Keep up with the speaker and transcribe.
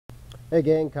Hey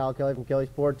gang, Kyle Kelly from Kelly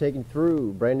Sport taking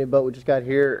through brand new boat we just got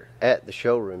here at the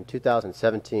showroom,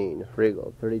 2017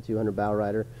 Regal 3200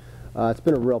 Bowrider. It's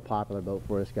been a real popular boat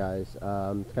for us guys. It's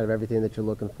kind of everything that you're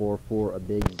looking for a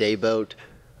big day boat.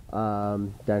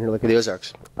 Down here, look at the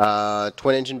Ozarks.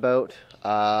 Twin engine boat,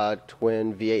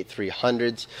 twin V8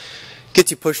 300s. Gets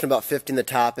you pushing about 50 in the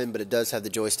top end, but it does have the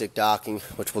joystick docking,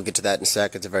 which we'll get to that in a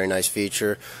sec. It's a very nice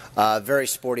feature. Very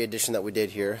sporty addition that we did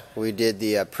here. We did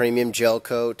the premium gel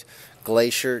coat,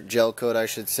 glacier gel coat I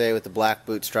should say, with the black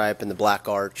boot stripe and the black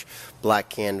arch, black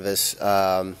canvas.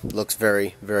 Looks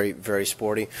very, very, very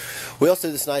sporty. We also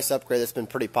did this nice upgrade that's been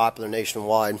pretty popular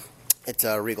nationwide. It's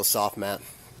a Regal soft mat.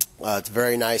 It's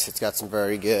very nice. It's got some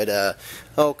very good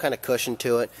kind of cushion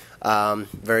to it.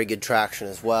 Very good traction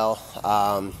as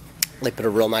well. They put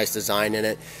a real nice design in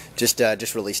it. Just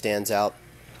really stands out.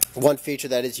 One feature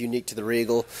that is unique to the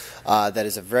Regal, that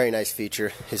is a very nice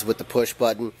feature, is with the push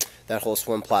button. That whole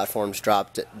swim platform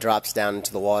drops down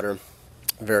into the water.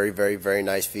 Very, very, very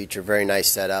nice feature. Very nice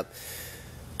setup.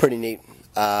 Pretty neat.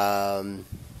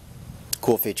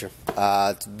 Cool feature.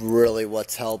 It's really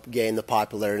what's helped gain the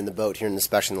popularity in the boat here,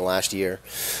 especially in the last year.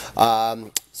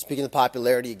 Speaking of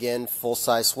popularity, again,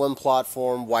 full-size swim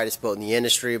platform, widest boat in the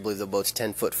industry. I believe the boat's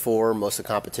 10'4". Most of the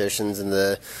competition's in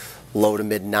the low to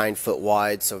mid 9 foot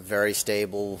wide, so very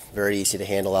stable, very easy to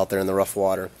handle out there in the rough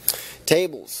water.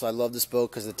 Tables. I love this boat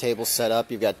because the table's set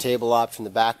up. You've got table option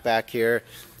in the back here,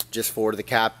 just forward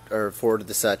to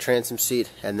this transom seat,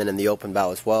 and then in the open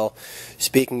bow as well.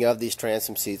 Speaking of these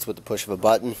transom seats, with the push of a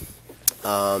button,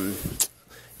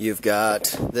 you've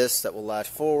got this that will latch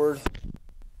forward.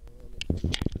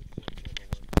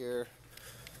 Here.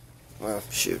 Well,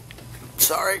 shoot.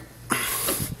 Sorry.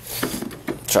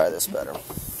 Try this better.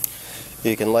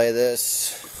 You can lay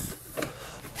this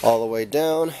all the way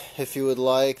down if you would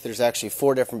like. There's actually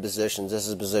 4 different positions. This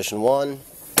is position 1,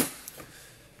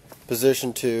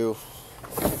 position 2,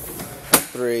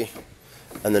 3,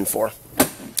 and then 4,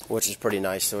 which is pretty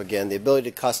nice. So again, the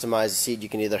ability to customize the seat, you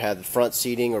can either have the front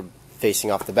seating or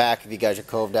facing off the back if you guys are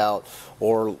coved out,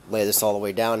 or lay this all the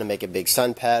way down and make a big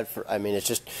sun pad.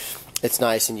 It's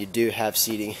nice, and you do have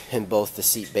seating in both the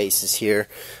seat bases here,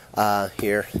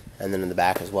 here, and then in the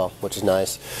back as well, which is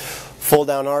nice. Fold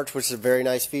down arch, which is a very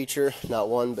nice feature. Not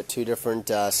one, but 2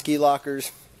 different ski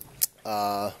lockers.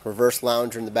 Reverse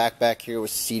lounger in the back here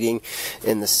with seating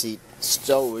in the seat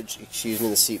stowage, in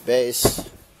the seat base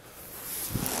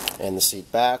and the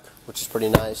seat back, which is pretty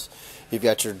nice. You've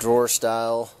got your drawer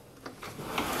style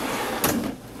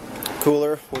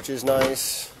cooler, which is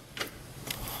nice.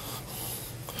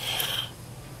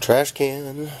 Trash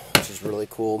can, which is really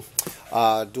cool.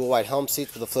 Dual wide helm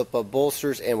seats with the flip up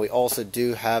bolsters, and we also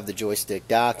do have the joystick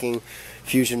docking.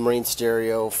 Fusion Marine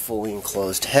stereo, fully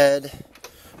enclosed head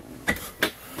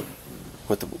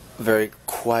with the very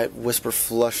quiet whisper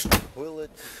flush toilet.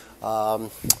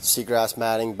 Seagrass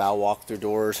matting, bow walk-through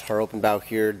doors, our open bow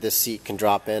here. This seat can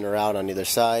drop in or out on either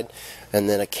side, and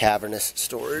then a cavernous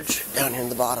storage down here in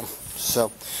the bottom.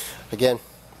 So again,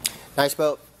 nice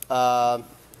boat.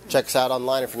 Check us out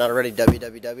online if you're not already,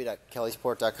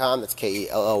 www.kellysport.com. That's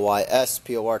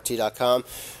KELLYSPORT.com.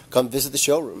 Come visit the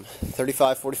showroom,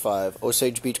 3545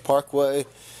 Osage Beach Parkway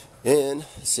in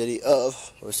the city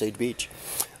of Osage Beach.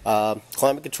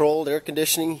 Climate controlled, air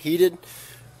conditioning, heated.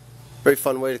 Very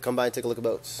fun way to come by and take a look at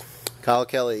boats. Kyle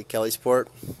Kelly, Kelly Sport.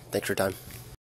 Thanks for your time.